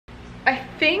I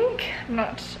think,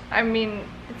 I mean,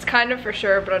 it's kind of for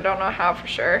sure, but I don't know how for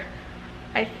sure.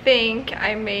 I think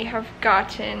I may have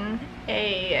gotten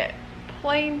a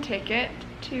plane ticket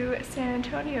to San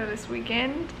Antonio this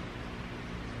weekend.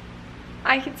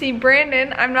 I can see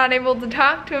Brandon. I'm not able to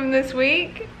talk to him this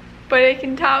week, but I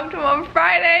can talk to him on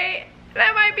Friday, and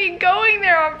I might be going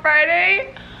there on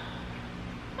Friday.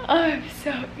 Oh, I'm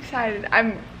so excited.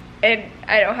 I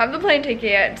don't have the plane ticket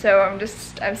yet, so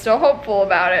I'm still hopeful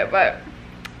about it, but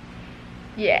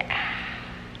yeah,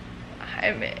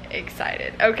 I'm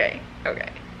excited. Okay.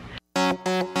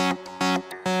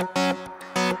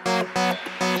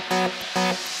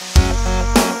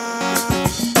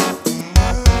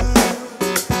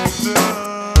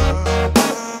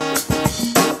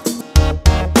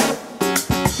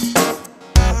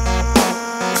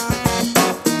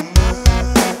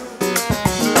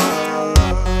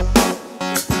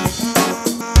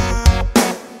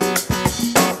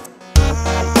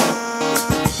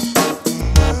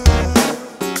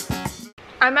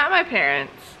 I'm at my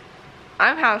parents'.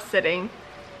 I'm house sitting,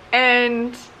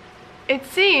 and it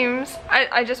seems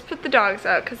I just put the dogs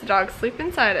out because the dogs sleep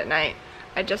inside at night.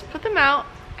 I just put them out,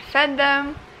 I fed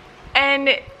them,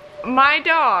 and my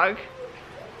dog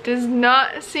does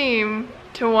not seem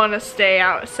to want to stay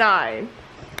outside.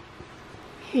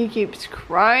 He keeps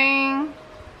crying.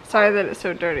 Sorry that it's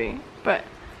so dirty, but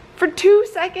for 2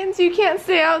 seconds you can't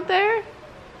stay out there?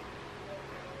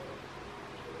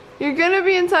 You're gonna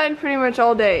be inside pretty much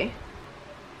all day.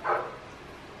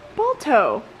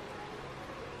 Balto.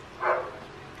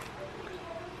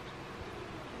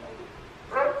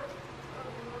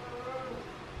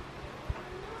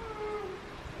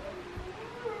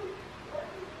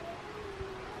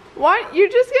 What? You're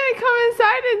just gonna come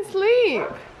inside and sleep.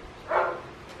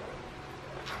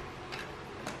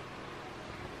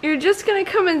 You're just gonna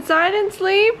come inside and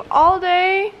sleep all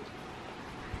day?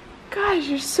 Gosh,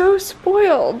 you're so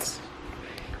spoiled.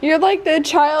 You're like the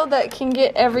child that can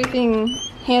get everything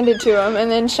handed to him,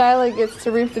 and then Shyla gets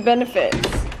to reap the benefits.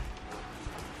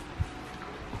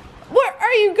 Where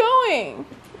are you going?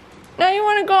 Now you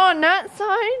want to go on that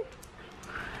side?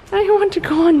 Now you want to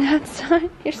go on that side?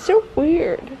 You're so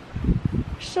weird.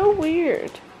 You're so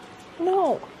weird.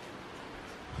 No.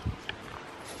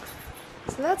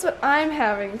 So that's what I'm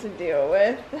having to deal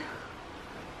with.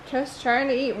 Just trying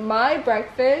to eat my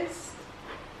breakfast.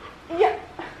 Yeah.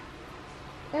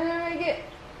 And then I get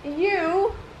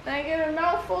you. And I get a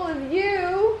mouthful of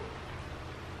you.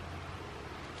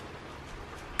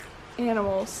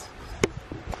 Animals.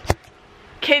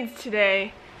 Kids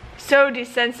today. So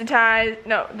desensitized.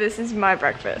 No, this is my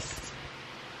breakfast.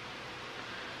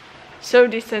 So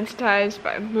desensitized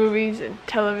by movies and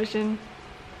television.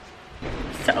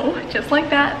 So, just like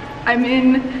that, I'm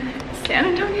in San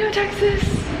Antonio, Texas.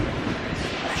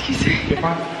 Excuse me.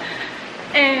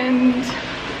 And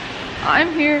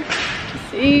I'm here to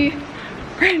see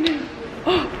Brandon.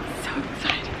 Oh, so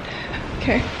excited.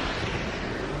 Okay.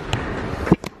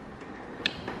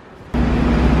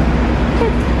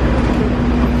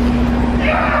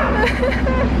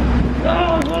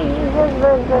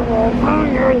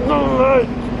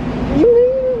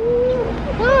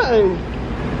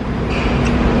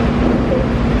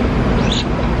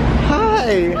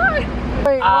 Hi.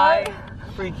 Wait, I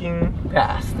freaking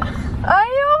passed.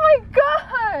 oh my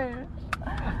god!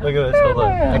 Look at this, hold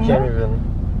on. I can't even.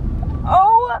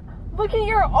 Oh, look at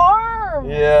your arm!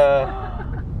 Yeah.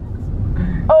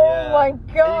 Oh my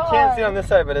god! You can't see on this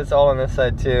side, but it's all on this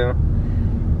side too.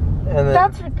 And then,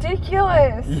 that's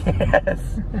ridiculous!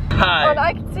 Yes. Hi. Oh,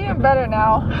 I can see him better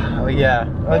now. Oh yeah.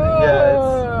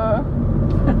 Yeah,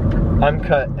 I'm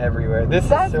cut everywhere. This is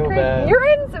so crazy. bad. You're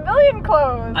in civilian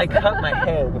clothes! I cut my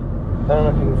head. I don't know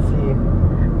if you can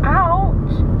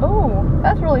Ouch! Oh,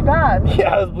 that's really bad. see.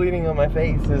 Yeah, I was bleeding on my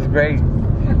face. It was great.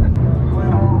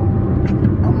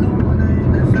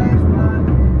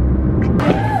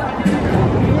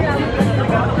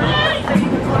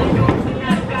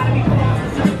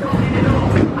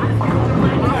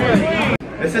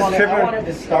 This is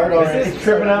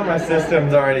tripping out my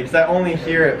systems already, because I only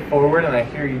hear it forward and I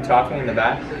hear you talking in the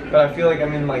back, but I feel like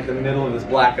I'm in like the middle of this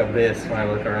black abyss when I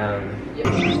look around.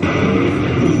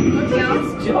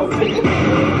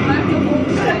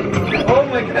 Oh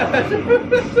my gosh!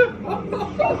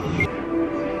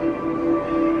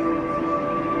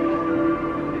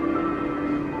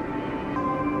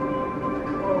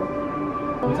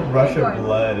 What's a rush of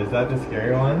blood? Is that the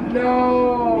scary one?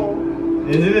 No.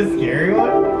 Is it a scary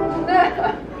one?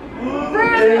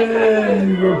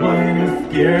 Hey, we're playing a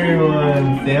scary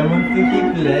one. Sam wants to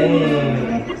keep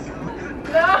playing.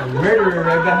 No. Murderer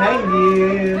right behind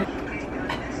you.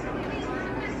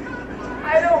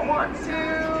 want to.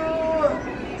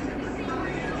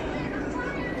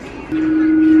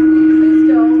 Please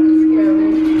don't scare me.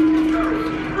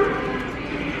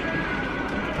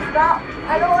 Stop!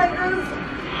 I don't like this.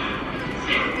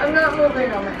 I'm not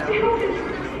moving on my own.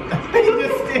 You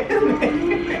just stand there.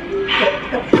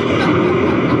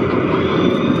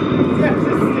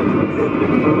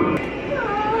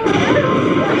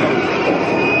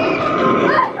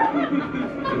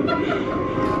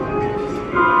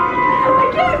 I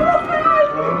can't move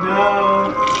fast! Oh no.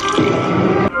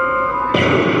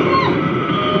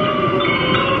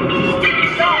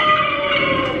 Stop!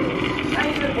 I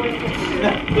need to avoid this.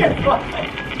 You're fine.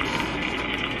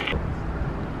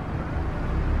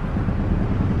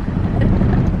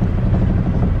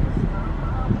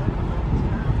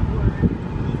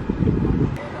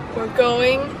 We're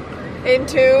going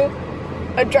into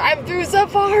a drive-through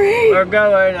safari. We're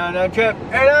going on a trip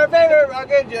in our favorite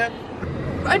rocket ship.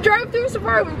 A drive-through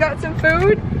safari. We've got some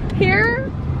food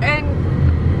here, and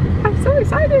I'm so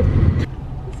excited.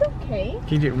 It's okay.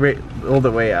 Can you roll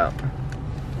the way out?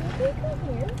 Okay, come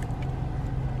here.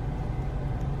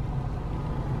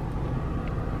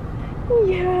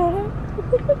 Yeah.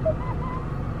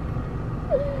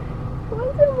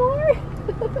 Want some more?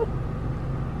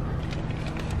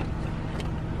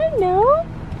 Hello.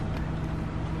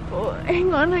 Oh,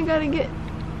 hang on, I gotta get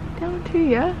down to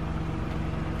ya.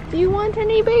 Do you want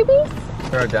any, babies?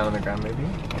 Throw it down on the ground, maybe.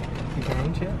 You can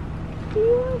reach it. Do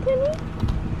you want any?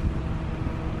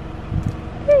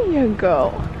 There you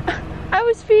go. I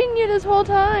was feeding you this whole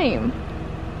time.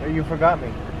 Oh, you forgot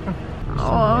me.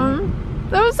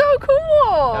 That was so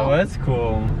cool. That was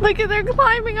cool. Look at they're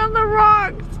climbing on the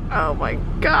rocks. Oh my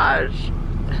gosh.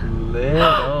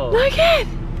 Little. Look at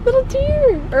little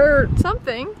deer or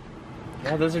something.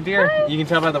 Yeah, those are deer. What? You can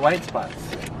tell by the white spots.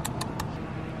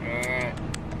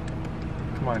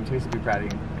 Come on, Chase will be proud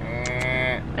of you.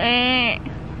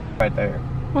 Right there.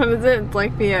 What is it? It's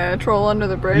like the troll under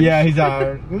the bridge. Yeah, he's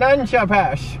on. None shall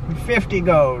pass. 50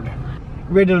 gold.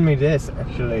 Riddle me this,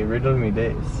 actually. Riddle me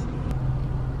this.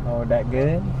 Oh, that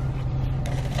good?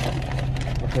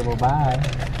 Okay, well, bye.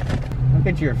 Look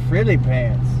at your frilly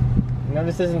pants. You know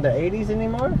this isn't the 80s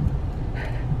anymore?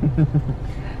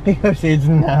 Because it's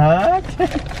not.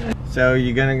 So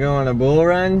you gonna go on a bull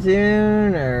run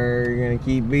soon, or you gonna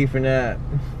keep beefing up?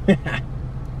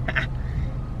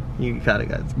 You gotta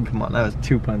go. Come on, that was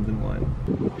 2 puns in one.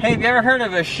 Hey, have you ever heard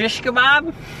of a shish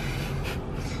kebab?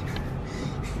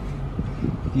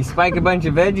 If you spike a bunch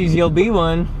of veggies, you'll be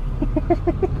one.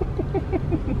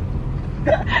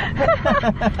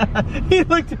 He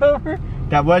looked over.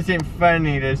 That wasn't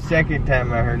funny the second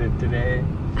time I heard it today.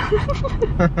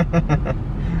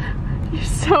 You're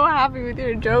so happy with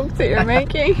your jokes that you're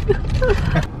making.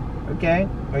 Okay,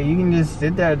 well you can just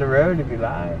sit there at the road if you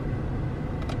like.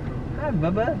 Hi,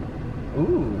 Bubba.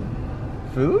 Ooh,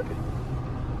 food?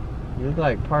 You look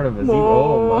like part of a zoo.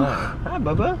 Oh my. Hi,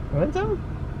 Bubba. You want some?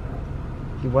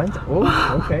 You want some?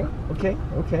 Oh, okay, okay,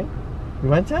 okay. You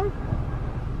want some?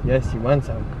 Yes, you want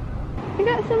some. I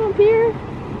got some up here.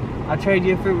 I'll trade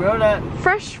you a fruit roll-up.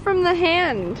 Fresh from the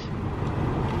hand.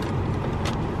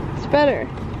 It's better.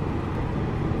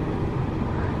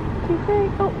 Do you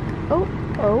think?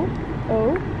 Oh.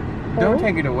 Don't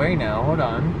take it away now. Hold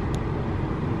on.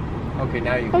 Okay,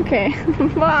 now you can. Okay,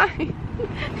 bye.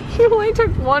 You only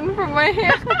took one from my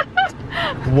hand.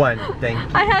 One, thank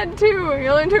you. I had two. You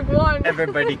only took one.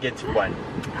 Everybody gets one.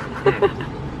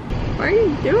 Why are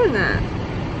you doing that?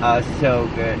 Oh, so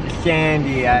good.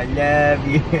 Sandy, I love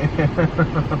you.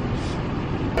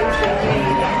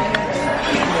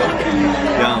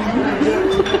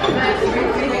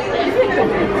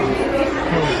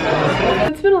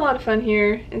 It's been a lot of fun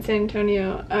here in San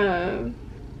Antonio.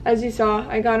 As you saw,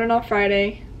 I got in on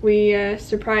Friday. We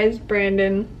surprised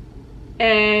Brandon,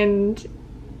 and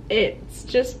it's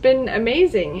just been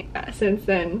amazing since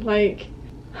then. Like,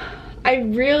 I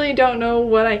really don't know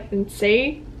what I can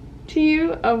say to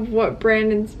you of what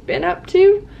Brandon's been up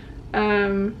to,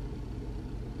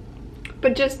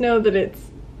 but just know that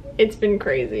it's been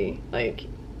crazy, like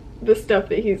the stuff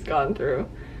that he's gone through.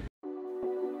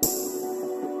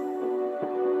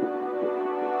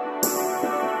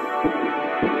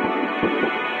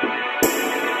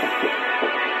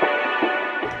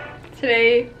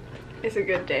 Today is a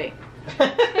good day.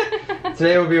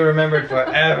 Today will be remembered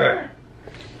forever.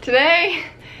 Today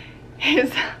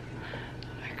is a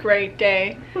great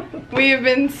day. We have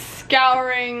been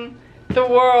scouring the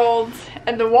world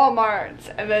and the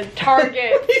Walmarts and the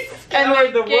Targets and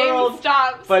the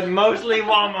GameStops. But mostly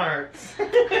Walmarts.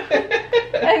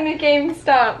 And the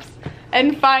GameStops.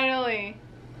 And finally,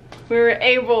 we were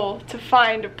able to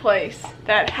find a place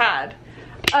that had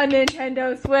a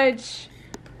Nintendo Switch.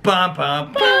 Bum,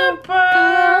 bum, bum, bum.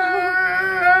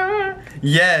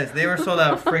 Yes, they were sold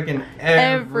out freaking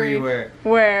everywhere.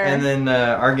 Where? And then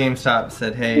our GameStop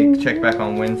said, hey, check back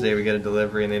on Wednesday, we get a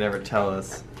delivery, and they never tell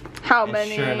us. How And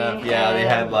many? sure enough, yeah, they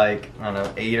had like, I don't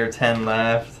know, 8 or 10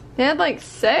 left. They had like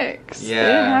 6. Yeah.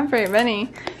 They didn't have very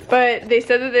many. But they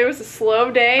said that there was a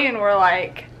slow day, and we're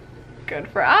like, good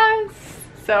for us.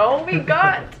 So we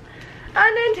got a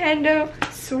Nintendo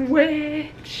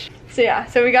Switch. So yeah,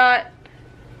 so we got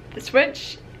the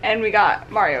Switch and we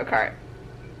got Mario Kart.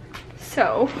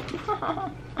 So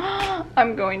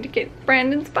I'm going to kick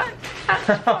Brandon's butt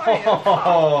at Mario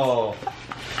Kart.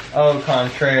 Oh,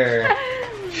 contraire.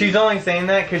 She's only saying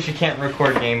that because she can't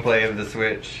record gameplay of the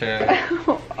Switch. She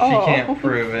can't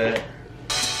prove it.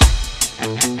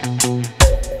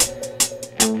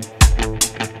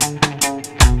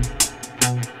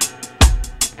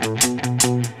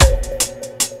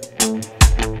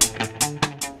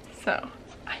 So,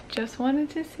 I just wanted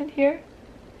to sit here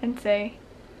and say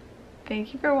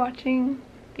thank you for watching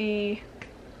the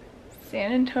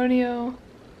San Antonio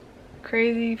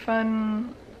crazy,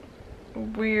 fun,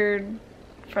 weird,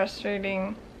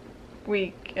 frustrating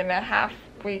week and a half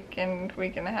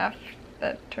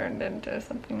that turned into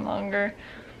something longer.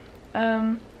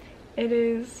 It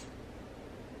is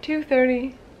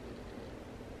 2:30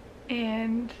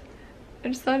 and I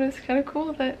just thought it was kind of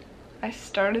cool that I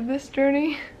started this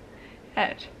journey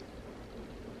at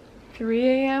 3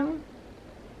 a.m.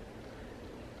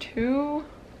 I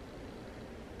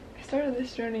started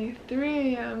this journey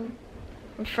 3 a.m.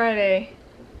 on Friday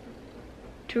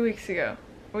 2 weeks ago,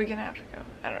 a week and a half ago,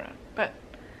 I don't know, but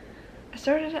I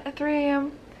started it at 3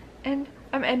 a.m. and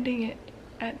I'm ending it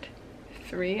at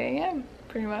 3 a.m.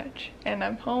 pretty much, and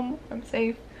I'm home, I'm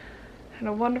safe, had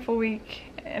a wonderful week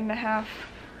and a half.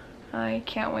 I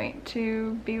can't wait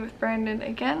to be with Brandon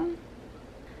again.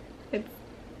 It's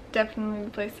definitely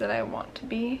the place that I want to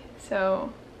be,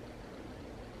 so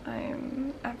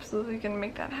I'm absolutely gonna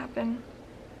make that happen.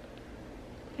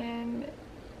 And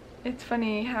it's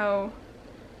funny how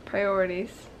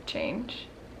priorities change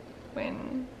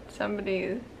when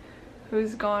somebody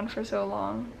who's gone for so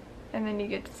long and then you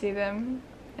get to see them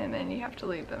and then you have to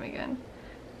leave them again.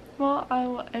 Well, I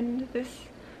will end this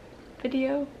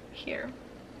video here.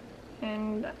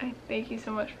 And I thank you so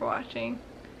much for watching,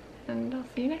 and I'll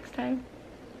see you next time.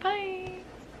 Bye!